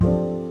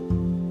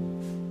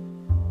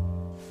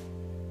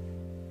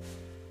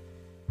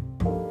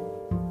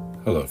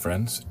Hello,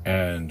 friends,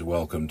 and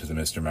welcome to the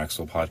Mr.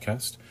 Maxwell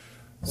podcast.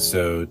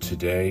 So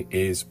today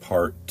is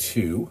part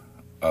 2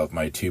 of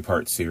my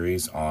 2-part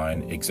series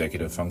on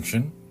executive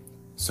function.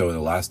 So in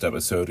the last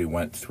episode, we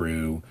went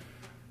through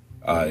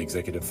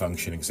executive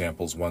function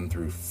examples 1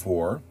 through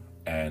 4,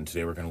 and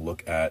today we're going to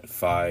look at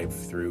 5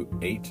 through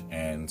 8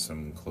 and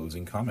some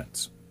closing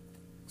comments.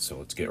 So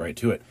let's get right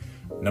to it.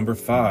 Number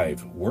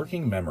 5,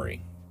 working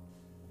memory.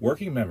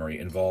 Working memory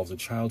involves a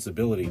child's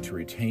ability to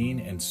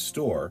retain and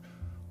store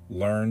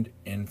learned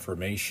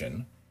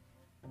information.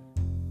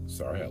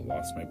 Sorry, I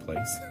lost my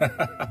place.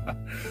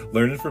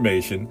 Learn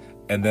information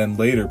and then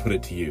later put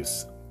it to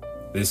use.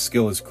 This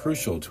skill is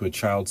crucial to a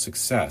child's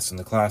success in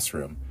the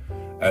classroom,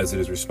 as it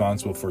is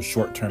responsible for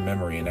short-term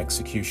memory and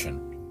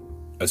execution.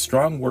 A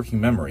strong working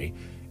memory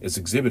is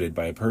exhibited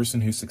by a person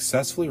who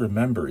successfully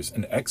remembers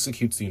and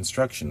executes the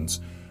instructions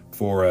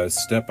for a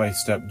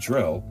step-by-step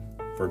drill,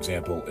 for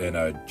example, in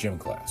a gym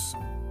class.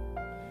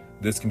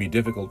 This can be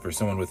difficult for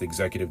someone with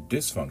executive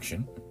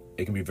dysfunction.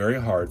 It can be very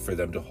hard for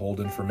them to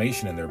hold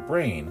information in their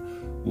brain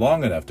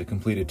long enough to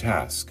complete a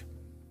task.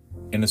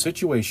 In a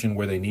situation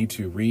where they need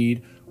to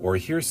read or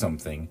hear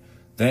something,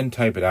 then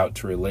type it out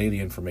to relay the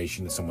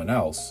information to someone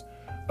else,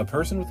 a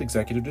person with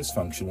executive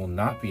dysfunction will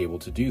not be able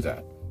to do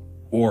that,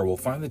 or will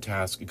find the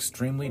task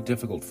extremely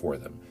difficult for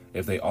them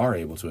if they are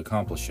able to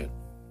accomplish it.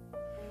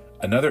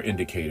 Another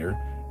indicator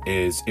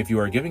is if you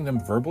are giving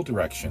them verbal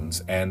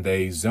directions and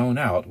they zone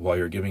out while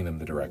you're giving them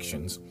the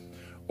directions,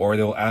 or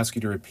they'll ask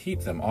you to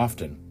repeat them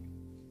often,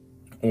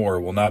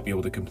 or will not be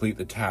able to complete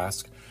the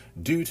task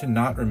due to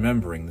not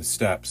remembering the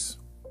steps.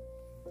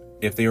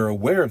 If they are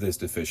aware of this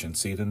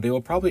deficiency, then they will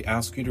probably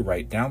ask you to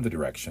write down the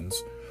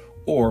directions,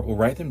 or will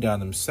write them down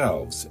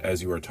themselves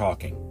as you are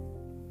talking.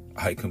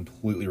 I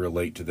completely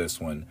relate to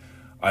this one.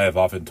 I have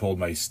often told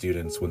my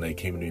students when they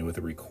came to me with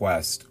a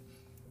request,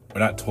 or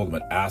not told them,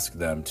 but asked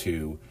them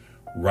to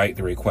write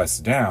the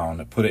request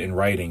down, put it in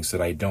writing so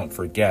that I don't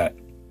forget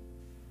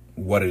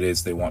what it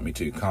is they want me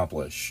to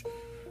accomplish.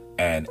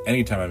 And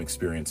anytime I'm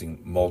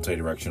experiencing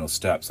multi-directional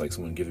steps, like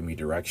someone giving me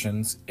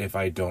directions, if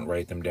I don't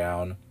write them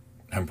down,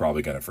 I'm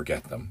probably going to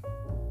forget them.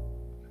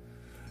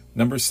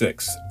 Number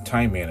 6,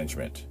 time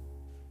management.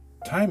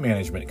 Time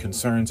management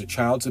concerns a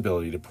child's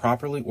ability to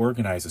properly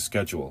organize a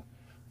schedule,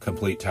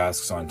 complete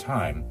tasks on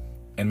time,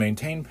 and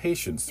maintain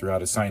patience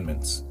throughout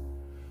assignments.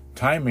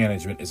 Time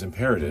management is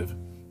imperative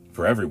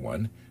for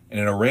everyone in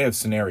an array of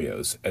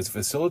scenarios, as it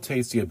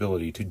facilitates the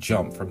ability to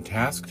jump from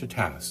task to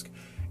task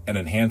and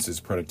enhances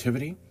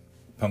productivity,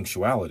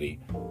 punctuality,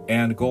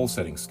 and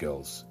goal-setting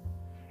skills.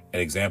 An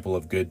example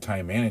of good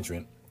time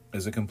management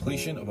is the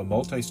completion of a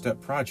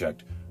multi-step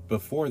project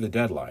before the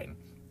deadline,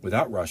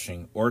 without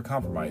rushing or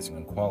compromising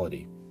on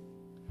quality.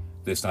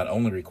 This not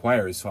only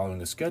requires following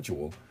a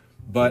schedule,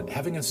 but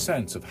having a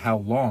sense of how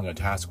long a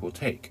task will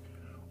take,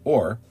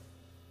 or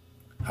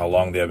how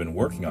long they have been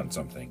working on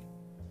something.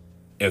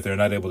 If they're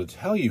not able to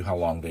tell you how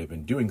long they've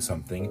been doing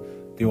something,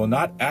 they will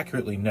not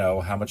accurately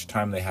know how much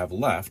time they have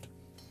left,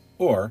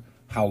 or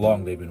how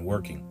long they've been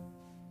working.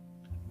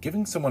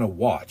 Giving someone a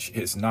watch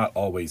is not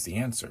always the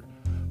answer,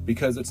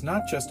 because it's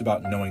not just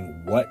about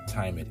knowing what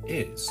time it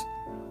is,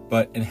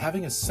 but in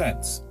having a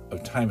sense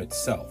of time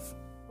itself.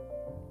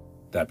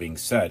 That being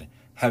said,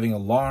 having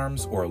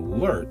alarms or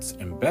alerts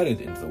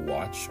embedded into the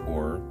watch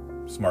or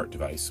smart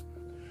device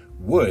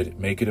would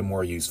make it a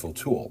more useful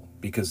tool,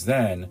 because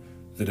then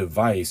the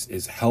device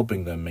is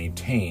helping them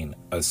maintain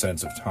a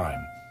sense of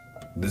time.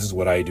 This is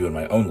what I do in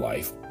my own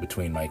life.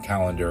 Between my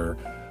calendar,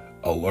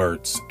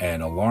 alerts,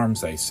 and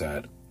alarms I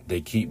set, they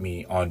keep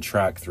me on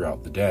track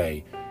throughout the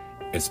day,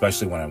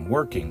 especially when I'm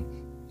working,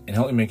 and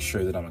help me make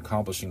sure that I'm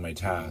accomplishing my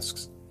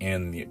tasks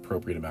in the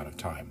appropriate amount of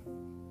time,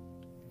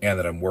 and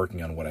that I'm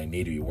working on what I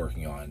need to be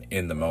working on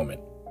in the moment.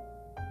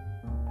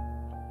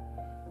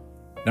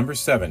 Number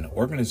 7,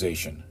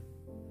 organization.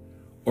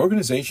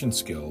 Organization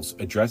skills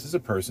addresses a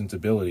person's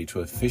ability to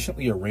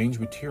efficiently arrange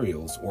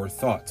materials or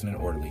thoughts in an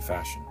orderly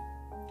fashion.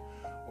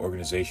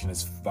 Organization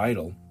is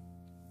vital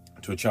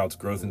to a child's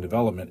growth and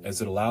development,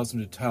 as it allows them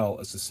to tell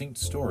a succinct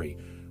story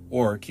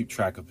or keep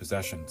track of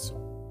possessions.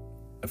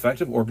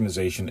 Effective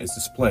organization is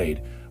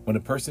displayed when a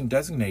person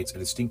designates a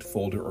distinct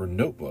folder or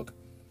notebook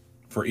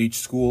for each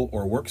school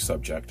or work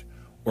subject,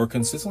 or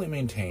consistently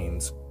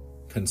maintains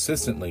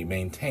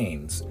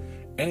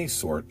any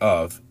sort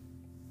of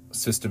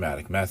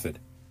systematic method.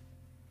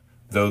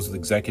 Those with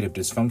executive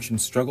dysfunction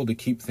struggle to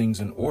keep things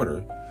in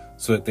order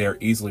so that they are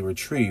easily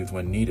retrieved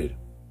when needed.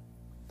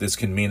 This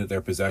can mean that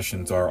their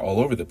possessions are all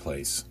over the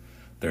place.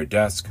 Their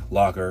desk,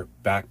 locker,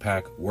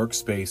 backpack,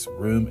 workspace,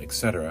 room,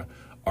 etc.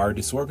 are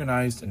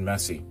disorganized and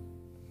messy.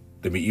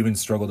 They may even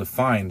struggle to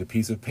find the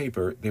piece of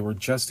paper they were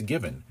just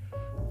given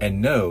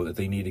and know that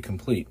they need to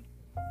complete,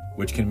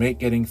 which can make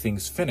getting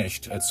things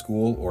finished at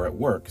school or at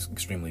work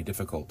extremely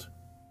difficult.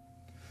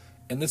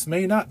 And this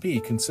may not be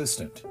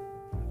consistent.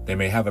 They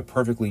may have a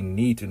perfectly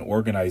neat and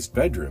organized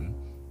bedroom,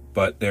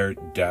 but their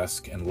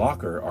desk and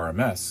locker are a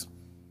mess.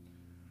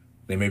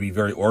 They may be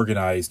very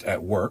organized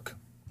at work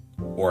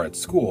or at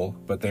school,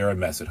 but they are a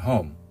mess at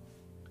home.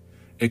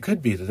 It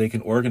could be that they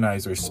can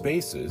organize their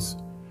spaces,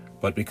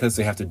 but because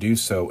they have to do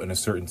so in a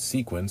certain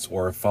sequence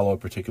or follow a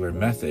particular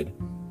method,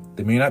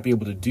 they may not be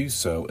able to do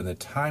so in the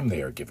time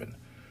they are given.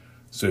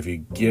 So if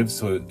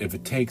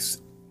it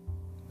takes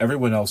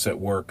everyone else at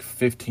work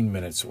 15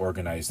 minutes to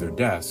organize their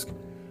desk,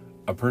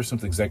 a person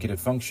with executive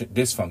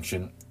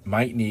dysfunction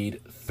might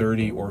need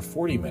 30 or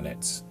 40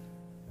 minutes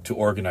to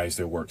organize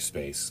their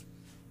workspace.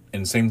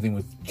 And same thing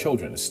with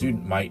children. A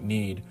student might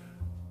need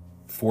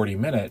 40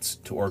 minutes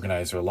to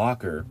organize their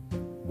locker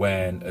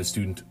when a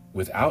student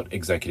without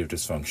executive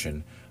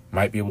dysfunction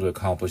might be able to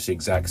accomplish the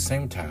exact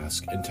same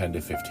task in 10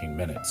 to 15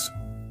 minutes.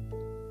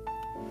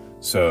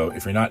 So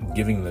if you're not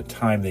giving them the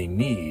time they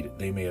need,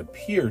 they may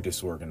appear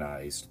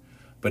disorganized,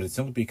 but it's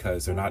simply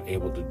because they're not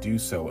able to do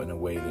so in a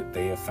way that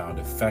they have found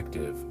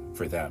effective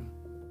for them.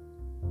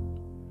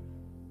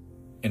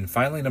 And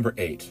finally, number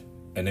 8,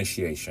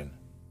 initiation.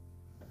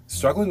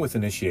 Struggling with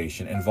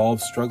initiation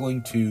involves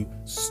struggling to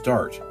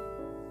start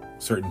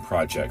certain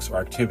projects or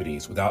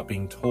activities without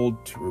being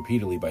told to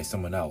repeatedly by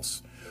someone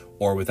else,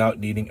 or without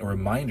needing a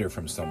reminder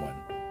from someone,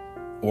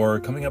 or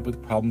coming up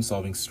with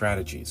problem-solving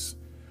strategies.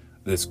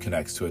 This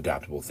connects to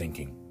adaptable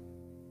thinking.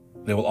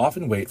 They will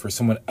often wait for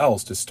someone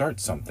else to start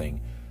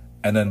something,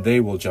 and then they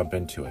will jump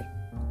into it.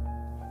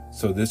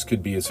 So this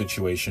could be a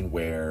situation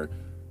where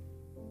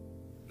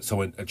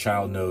a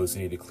child knows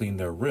they need to clean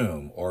their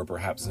room, or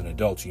perhaps as an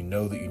adult, you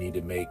know that you need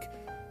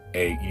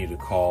to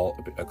call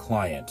a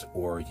client,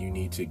 or you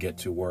need to get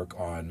to work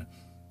on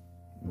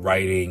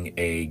writing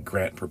a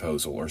grant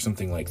proposal or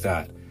something like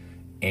that.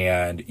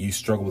 And you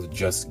struggle with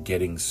just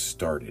getting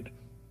started.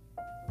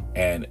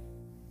 And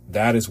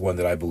that is one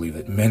that I believe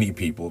that many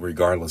people,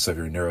 regardless of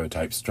your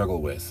neurotype,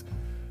 struggle with,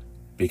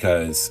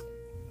 because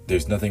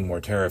there's nothing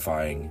more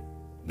terrifying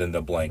than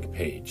the blank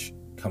page,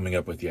 coming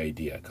up with the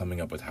idea,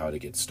 coming up with how to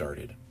get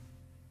started.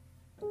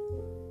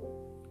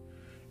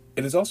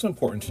 It is also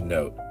important to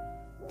note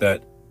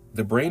that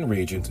the brain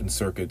regions and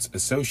circuits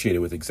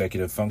associated with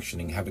executive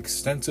functioning have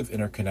extensive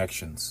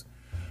interconnections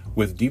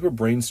with deeper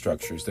brain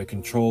structures that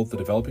control the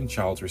developing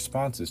child's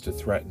responses to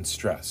threat and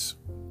stress.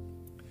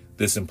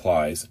 This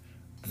implies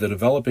the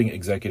developing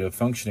executive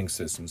functioning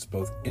systems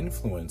both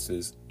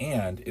influences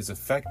and is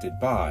affected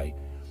by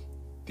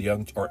the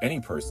young or any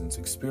person's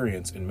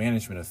experience in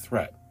management of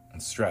threat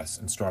and stress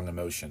and strong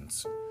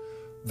emotions.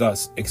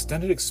 Thus,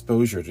 extended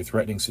exposure to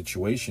threatening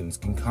situations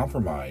can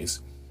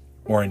compromise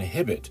or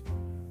inhibit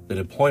the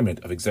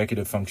deployment of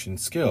executive function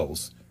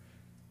skills,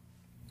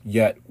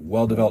 yet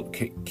well-developed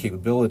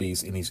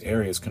capabilities in these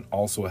areas can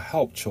also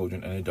help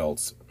children and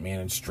adults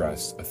manage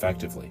stress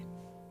effectively.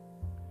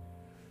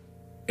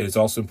 It is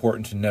also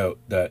important to note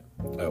that,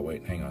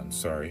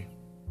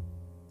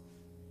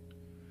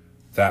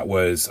 That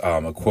was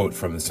a quote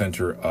from the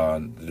Center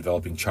on the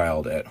Developing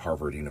Child at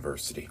Harvard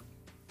University.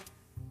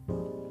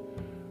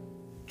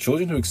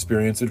 Children who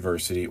experience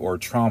adversity or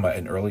trauma at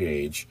an early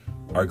age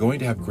are going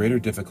to have greater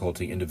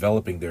difficulty in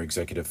developing their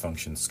executive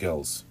function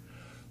skills.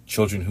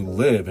 Children who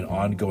live in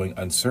ongoing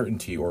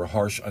uncertainty or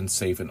harsh,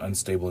 unsafe, and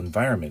unstable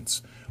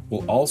environments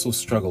will also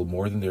struggle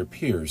more than their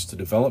peers to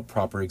develop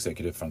proper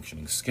executive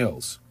functioning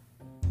skills.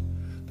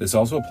 This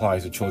also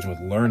applies to children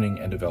with learning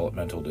and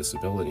developmental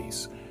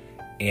disabilities.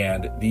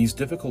 And these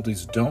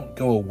difficulties don't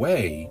go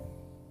away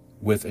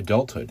with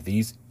adulthood.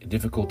 These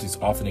difficulties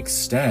often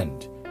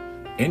extend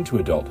into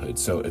adulthood.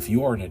 So if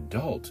you are an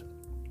adult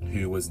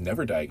who was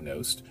never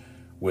diagnosed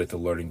with a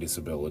learning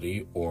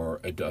disability, or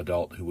an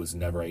adult who was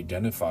never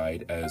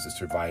identified as a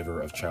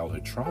survivor of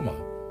childhood trauma,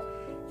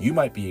 you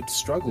might be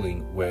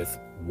struggling with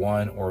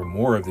one or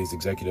more of these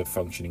executive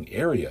functioning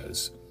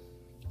areas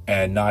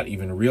and not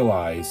even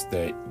realize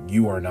that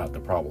you are not the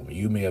problem.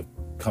 You may have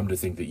come to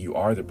think that you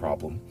are the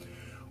problem,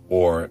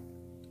 or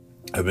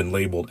have been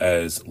labeled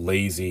as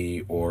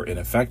lazy or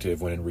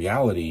ineffective, when in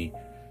reality,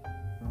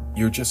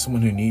 you're just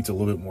someone who needs a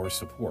little bit more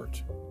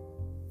support.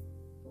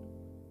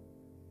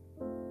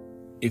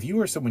 If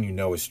you or someone you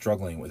know is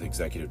struggling with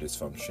executive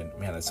dysfunction,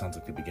 man, that sounds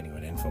like the beginning of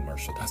an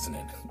infomercial, doesn't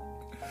it?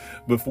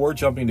 Before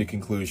jumping to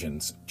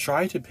conclusions,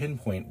 try to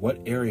pinpoint what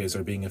areas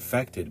are being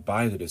affected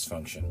by the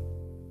dysfunction.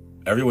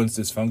 Everyone's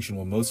dysfunction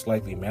will most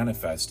likely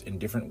manifest in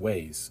different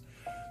ways,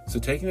 so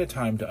taking the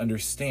time to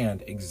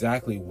understand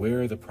exactly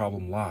where the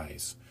problem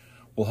lies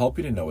will help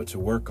you to know what to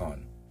work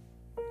on.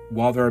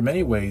 While there are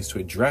many ways to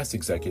address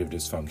executive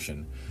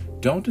dysfunction,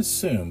 don't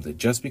assume that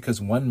just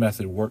because one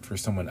method worked for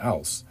someone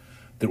else,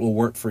 that it will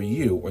work for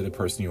you or the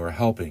person you are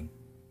helping.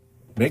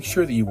 Make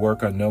sure that you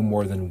work on no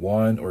more than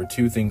 1 or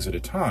 2 things at a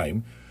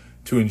time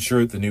to ensure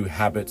that the new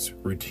habits,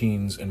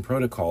 routines, and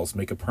protocols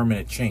make a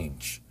permanent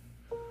change.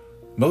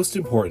 Most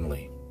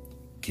importantly,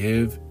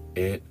 give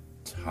it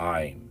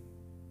time.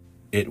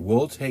 It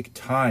will take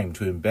time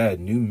to embed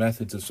new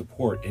methods of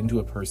support into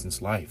a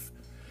person's life.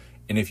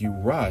 And if you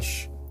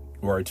rush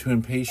or are too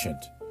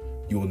impatient,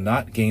 you will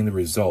not gain the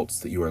results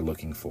that you are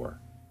looking for.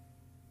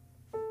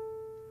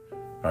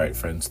 All right,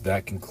 friends,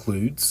 that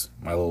concludes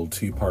my little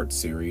 2-part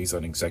series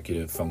on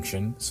executive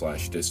function /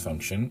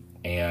 dysfunction.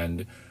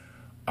 And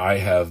I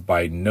have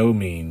by no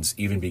means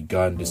even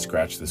begun to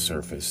scratch the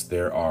surface.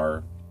 There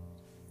are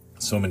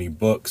so many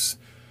books,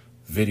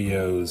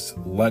 videos,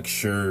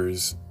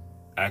 lectures,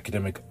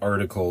 academic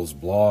articles,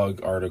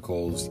 blog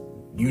articles,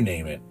 you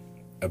name it,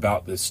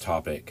 about this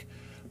topic.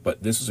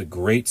 But this is a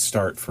great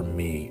start for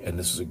me, and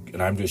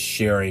and I'm just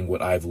sharing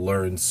what I've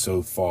learned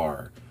so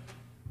far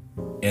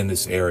in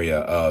this area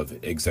of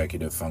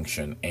executive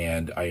function,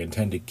 and I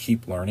intend to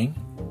keep learning.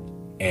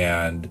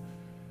 And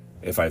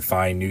if I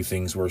find new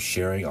things worth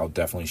sharing, I'll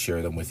definitely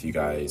share them with you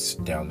guys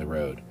down the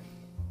road.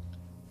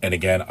 And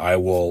again, I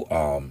will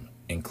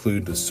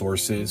include the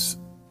sources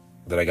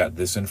that I got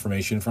this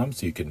information from,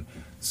 so you can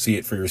see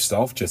it for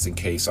yourself, just in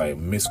case I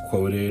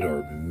misquoted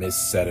or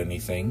missaid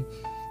anything.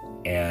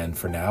 And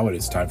for now, it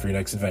is time for your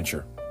next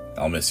adventure.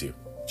 I'll miss you.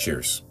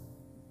 Cheers.